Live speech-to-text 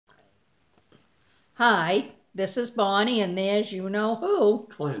Hi, this is Bonnie, and there's you know who.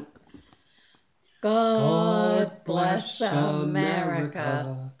 Clint. God bless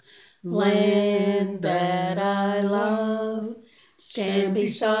America, land that I love. Stand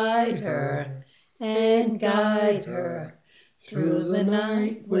beside her and guide her through the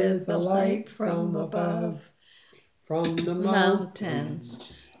night with the light from above. From the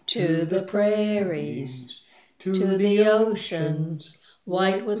Mountains to the prairies, to the oceans,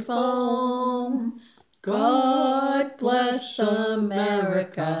 white with foam. God bless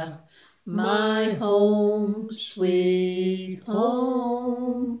America, my home, sweet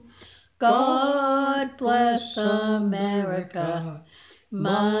home. God bless America,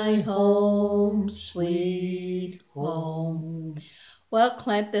 my home, sweet home. Well,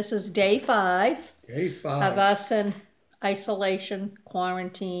 Clint, this is day 5 Day 5 of us in isolation,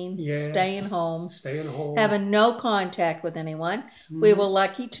 quarantine, Yes. staying home, Staying home. having no contact with anyone. We were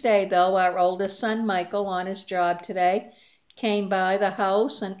lucky today, though. Our oldest son, Michael, on his job today, came by the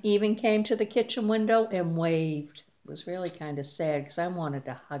house and even came to the kitchen window and waved. It was really kind of sad because I wanted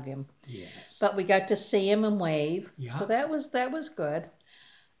to hug him. Yes. But we got to see him and wave. Yeah. So that was good.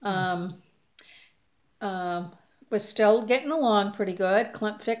 We're still getting along pretty good.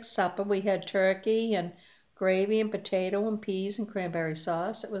 Clint fixed supper. We had turkey and gravy and potato and peas and cranberry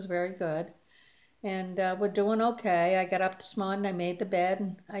sauce. It was very good. And we're doing okay. I got up this morning, I made the bed,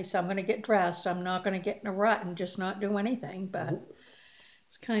 and I said, I'm going to get dressed. I'm not going to get in a rut and just not do anything. But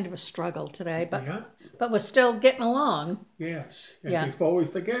it's kind of a struggle today. But we're still getting along. Yes. And Yeah. before we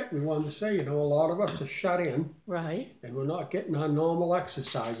forget, we wanted to say, a lot of us are shut in. Right. And we're not getting our normal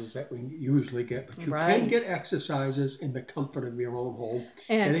exercises that we usually get. But you Right. can get exercises in the comfort of your own home.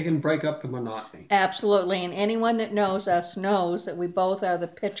 And it can break up the monotony. absolutely. And anyone that knows us knows that we both are the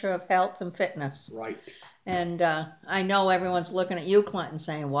picture of health and fitness. Right. And I know everyone's looking at you, Clinton,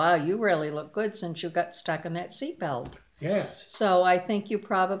 saying, wow, you really look good since you got stuck in that seatbelt. Yes. So I think you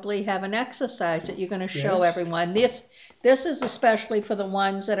probably have an exercise that you're going to show Yes. everyone. This is especially for the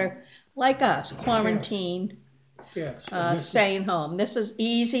ones that are like us, quarantined, Yes. staying home. This is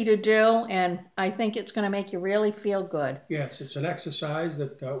easy to do, and I think it's going to make you really feel good. Yes, it's an exercise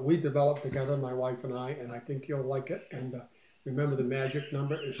that we developed together, my wife and I think you'll like it. And remember, the magic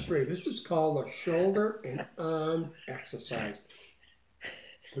number is 3. This is called a shoulder and arm exercise.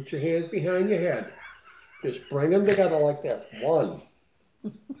 Put your hands behind your head. Just bring them together like this. 1,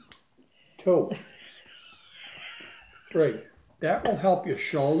 2, 3. That will help your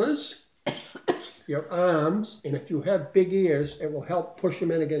shoulders, your arms, and if you have big ears, it will help push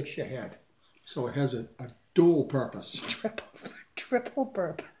them in against your head. So it has a dual purpose. Triple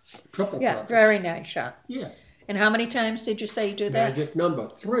purpose. Triple Yeah, purpose. very nice shot. Yeah. And how many times did you say you do that? Magic number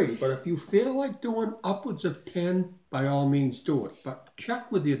 3. But if you feel like doing upwards of 10, by all means do it. But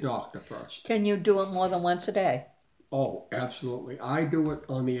check with your doctor first. Can you do it more than once a day? Oh, absolutely. I do it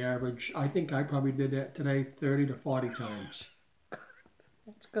on the average. I think I probably did that today 30 to 40 times.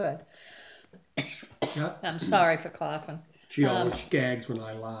 That's good. Yeah. I'm sorry for coughing. She always gags when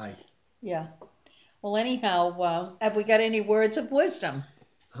I lie. Yeah. Well, anyhow, have we got any words of wisdom?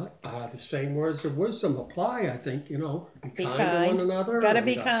 The same words of wisdom apply, I think, Be Be kind kind. to one another. Got to and,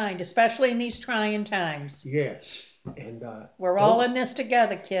 be kind, especially in these trying times. Yes. And We're all in this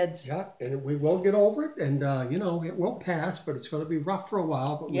together, kids. Yeah, and we will get over it, and it will pass, but it's going to be rough for a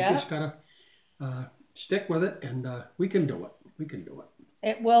while. But we just gotta stick with it, and we can do it. We can do it.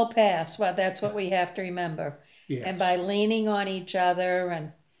 It will pass. Well, that's what we have to remember. Yes. And by leaning on each other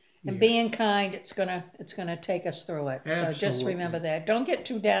and being kind, it's gonna take us through it. Absolutely. So just remember that. Don't get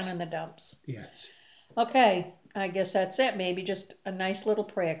too down in the dumps. Yes. Okay, I guess that's it. Maybe just a nice little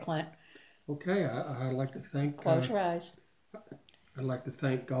prayer, Clint. Okay, I'd like to thank. Close your eyes. I'd like to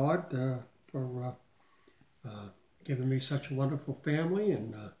thank God for giving me such a wonderful family,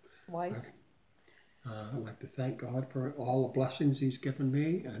 and Wife. I'd like to thank God for all the blessings He's given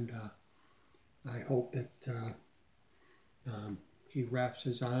me, and I hope that He wraps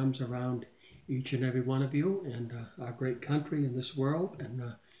His arms around each and every one of you and our great country and this world, and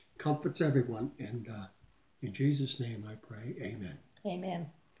comforts everyone. And in Jesus' name I pray, amen. Amen.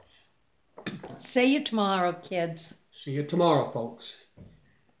 See you tomorrow, kids. See you tomorrow, folks.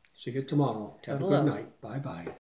 See you tomorrow. Have a good Toodaloo. night. Bye-bye.